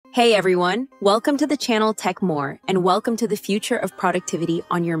Hey everyone, welcome to the channel Tech More, and welcome to the future of productivity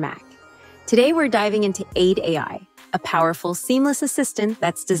on your Mac. Today we're diving into AideAi, a powerful, seamless assistant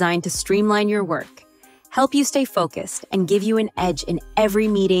that's designed to streamline your work, help you stay focused, and give you an edge in every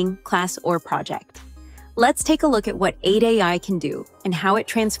meeting, class, or project. Let's take a look at what AideAi can do and how it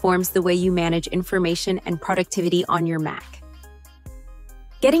transforms the way you manage information and productivity on your Mac.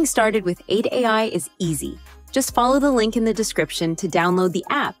 Getting started with AideAi is easy. Just follow the link in the description to download the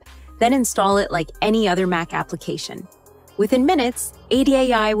app, then install it like any other Mac application. Within minutes,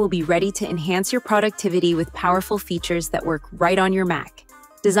 AideAi will be ready to enhance your productivity with powerful features that work right on your Mac,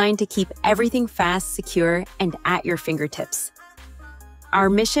 designed to keep everything fast, secure, and at your fingertips. Our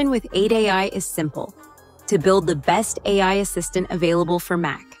mission with AideAi is simple: to build the best AI assistant available for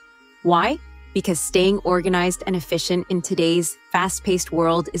Mac. Why? Because staying organized and efficient in today's fast-paced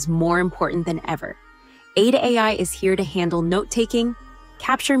world is more important than ever. AideAi is here to handle note-taking,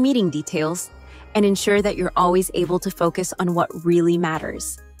 capture meeting details, and ensure that you're always able to focus on what really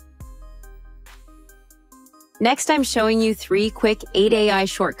matters. Next, I'm showing you 3 quick AideAi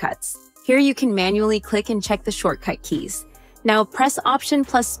shortcuts. Here you can manually click and check the shortcut keys. Now press Option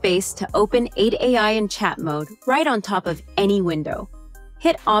plus space to open AideAi in chat mode right on top of any window.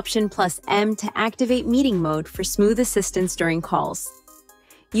 Hit Option plus M to activate meeting mode for smooth assistance during calls.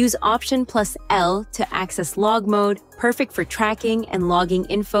 Use Option plus L to access log mode, perfect for tracking and logging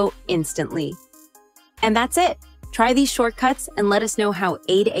info instantly. And that's it. Try these shortcuts and let us know how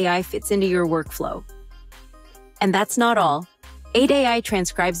AideAi fits into your workflow. And that's not all. AideAi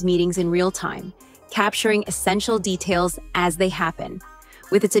transcribes meetings in real time, capturing essential details as they happen.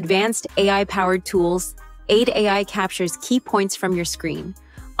 With its advanced AI-powered tools, AideAi captures key points from your screen,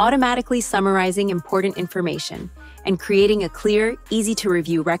 automatically summarizing important information and creating a clear,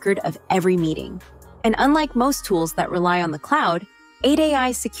 easy-to-review record of every meeting. And unlike most tools that rely on the cloud,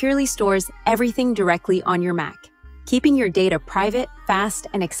 AideAi securely stores everything directly on your Mac, keeping your data private, fast,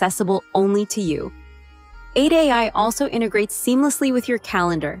 and accessible only to you. AideAi also integrates seamlessly with your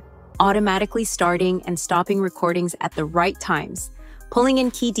calendar, automatically starting and stopping recordings at the right times, pulling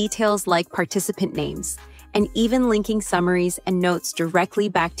in key details like participant names, and even linking summaries and notes directly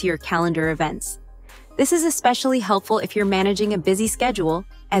back to your calendar events. This is especially helpful if you're managing a busy schedule,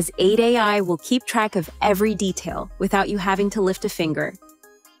 as AideAi will keep track of every detail without you having to lift a finger.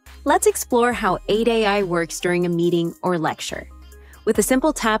 Let's explore how AideAi works during a meeting or lecture. With a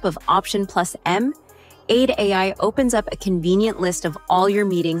simple tap of Option plus M, AideAi opens up a convenient list of all your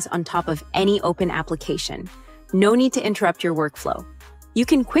meetings on top of any open application. No need to interrupt your workflow. You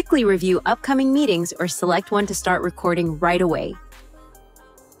can quickly review upcoming meetings or select one to start recording right away.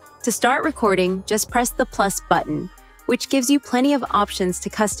 To start recording, just press the plus button, which gives you plenty of options to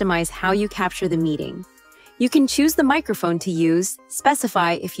customize how you capture the meeting. You can choose the microphone to use,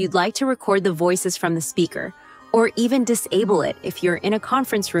 specify if you'd like to record the voices from the speaker, or even disable it if you're in a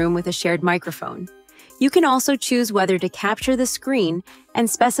conference room with a shared microphone. You can also choose whether to capture the screen and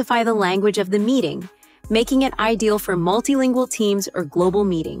specify the language of the meeting, making it ideal for multilingual teams or global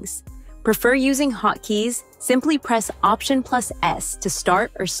meetings. Prefer using hotkeys? Simply press Option plus S to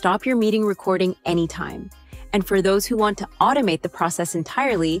start or stop your meeting recording anytime. And for those who want to automate the process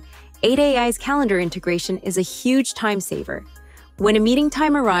entirely, AideAi's calendar integration is a huge time saver. When a meeting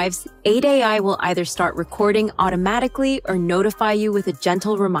time arrives, AideAi will either start recording automatically or notify you with a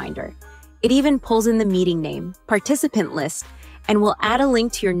gentle reminder. It even pulls in the meeting name, participant list, and will add a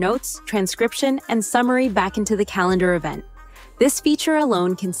link to your notes, transcription, and summary back into the calendar event. This feature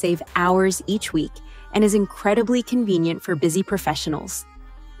alone can save hours each week and is incredibly convenient for busy professionals.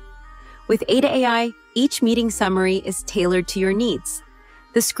 With AideAi, each meeting summary is tailored to your needs.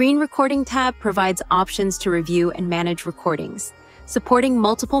 The Screen Recording tab provides options to review and manage recordings, supporting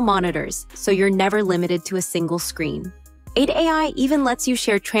multiple monitors so you're never limited to a single screen. AideAi even lets you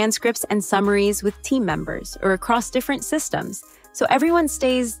share transcripts and summaries with team members or across different systems, so everyone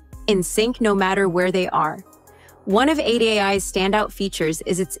stays in sync no matter where they are. One of AideAi's standout features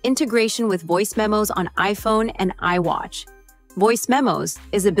is its integration with voice memos on iPhone and iWatch. Voice Memos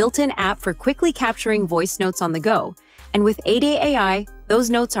is a built-in app for quickly capturing voice notes on the go, and with AideAi, those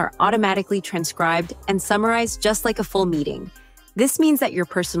notes are automatically transcribed and summarized just like a full meeting. This means that your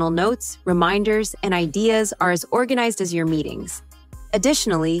personal notes, reminders, and ideas are as organized as your meetings.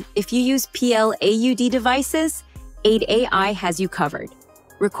 Additionally, if you use PLAUD devices, AideAi has you covered.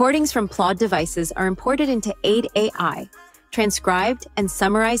 Recordings from PLAUD devices are imported into AideAi, transcribed and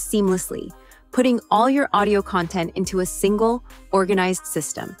summarized seamlessly, putting all your audio content into a single, organized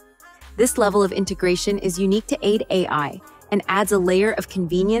system. This level of integration is unique to AideAi and adds a layer of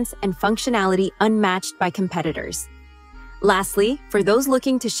convenience and functionality unmatched by competitors. Lastly, for those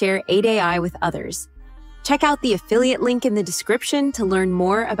looking to share AideAi with others, check out the affiliate link in the description to learn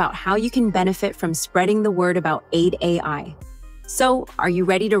more about how you can benefit from spreading the word about AideAi. So, are you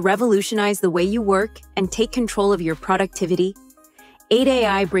ready to revolutionize the way you work and take control of your productivity?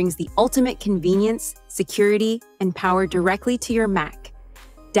 AideAi brings the ultimate convenience, security, and power directly to your Mac.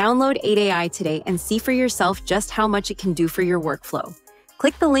 Download AideAi today and see for yourself just how much it can do for your workflow.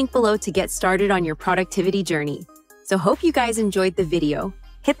 Click the link below to get started on your productivity journey. So hope you guys enjoyed the video.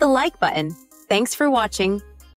 Hit the like button. Thanks for watching.